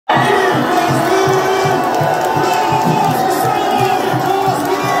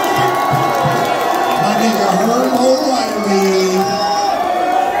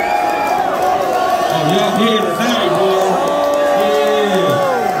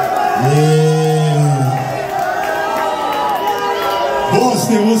Yeah.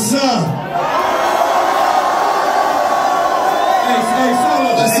 Boston, what's up? Hey,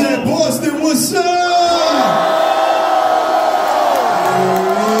 Solo. I said, Boston, what's up?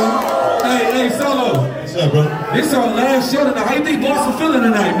 Hey, Solo. What's up, bro? This our last show tonight. How you think Boston feeling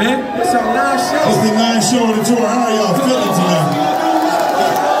tonight, man? This our last show. It's the last show of the tour. How are y'all feeling tonight?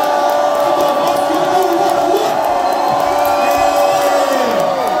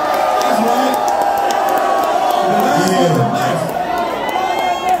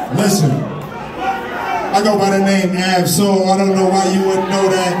 Listen, I go by the name Av, so I don't know why you wouldn't know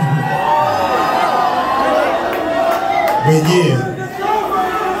that. But yeah,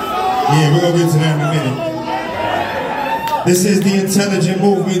 we're gonna get to that in a minute. This is the Intelligent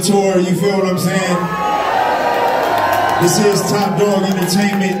Movement Tour, you feel what I'm saying? This is Top Dog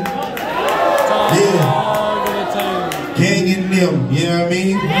Entertainment. Yeah. Gang and them, you know what I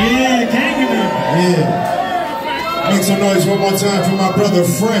mean? Yeah, gang and them. Yeah. Make some noise one more time for my brother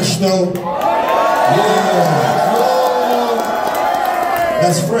Fresh, though. Yeah.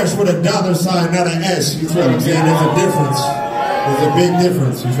 That's Fresh with a dollar sign, not an S. You feel what I'm saying? There's a difference. There's a big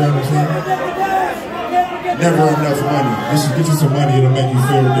difference. You feel what I'm saying? Never enough money. Just get you some money, it'll make you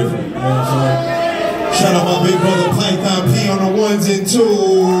feel different. You know what I'm saying? Shout out my big brother Python P on the ones and twos.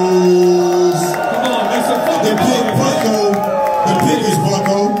 Come on, make some fun. The big bucko. The biggest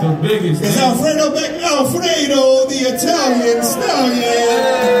bucko. The biggest. It's Alfredo the Italian stallion.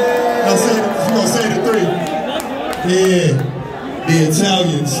 I'm gonna say the three. Yeah, the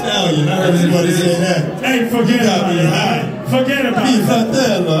Italian stallion. I heard somebody say that. Hey, forget about it. Forget about it.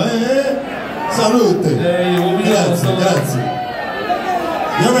 Fratello, Salute. Grazie.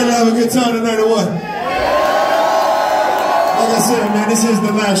 Y'all ready to have a good time tonight or what? Like I said, man, this is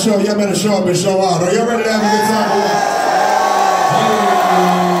the last show. Y'all better show up and show out. Are y'all ready to have a good time or what?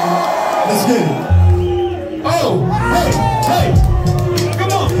 Let's get it. Oh, hey,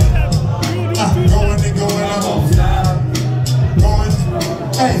 come on. Going and going on. Going.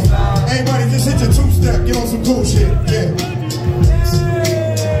 Hey, everybody just hit your two-step. Get on some cool shit. Yeah.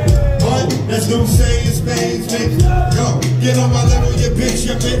 What? Let's do say in spades, bitch. Go. Get on my level, you bitch,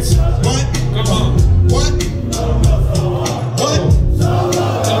 you bitch. What? Come on. What? What?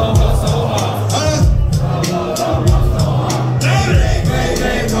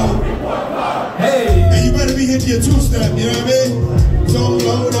 Hit your two-step, you know what I mean? So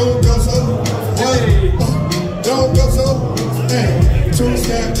low, don't go so. Hey, don't go so. Hey,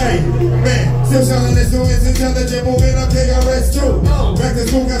 two-step, hey, man. Still selling this new intelligent movement. I'm KRS too. Back to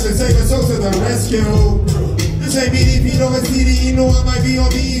school, got the saving soul to the rescue. This ain't BDP, no STD. Know I might be on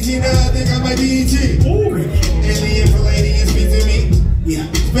BET, now I think I might be ET. Alien Palladian, speak to me.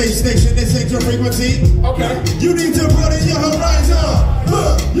 Yeah. Space station, this ain't your frequency. Okay. You need to broaden your horizon.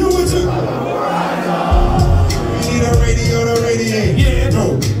 Look, you with your the radio to radiate. Yeah.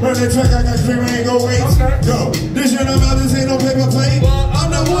 Go. Run the track, I got cream, I ain't go wait. Okay. Go. This shit I'm out, this ain't no paper plate. I'm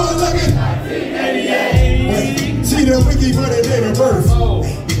the one looking. 1988. Wait. See the wiki for the date of birth. Oh.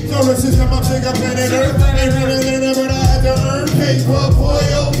 Solar system, I'm sick of planet Earth. Ain't really in it, but I had to earn paper, boy,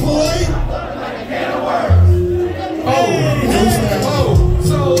 oh boy. Like a can of worms. Oh,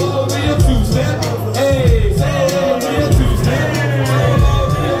 so real two-step. Hey, real two-step.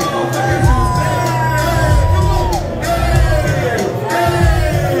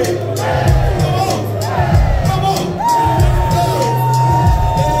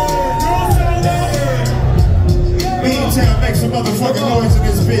 Make some motherfucking noise in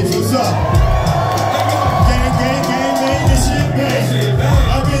this bitch. What's up? Gang, this shit bang.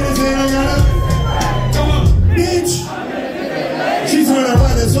 I'm in this and I gotta. Bitch. She's trying to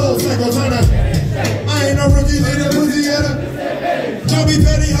ride this whole cycle, trying to. I ain't no rookie, they the pussy at her. Don't be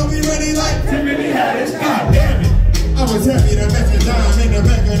petty, I'll be ready like. God damn it. I was happy to met your dime in the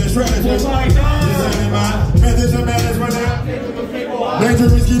back of the shredder. Just ain't my methods and manners right now.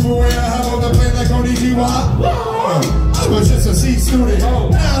 Dangerous, keep away. I have on the plane like Konnichiwa. I was just a C student.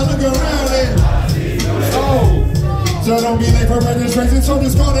 Now look around there. So don't be late for registration. So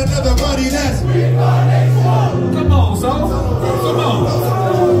just call another buddy that's. Come on, so. Come on.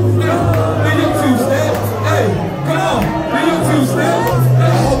 Do your two-step. Hey, come on. Do your two-step.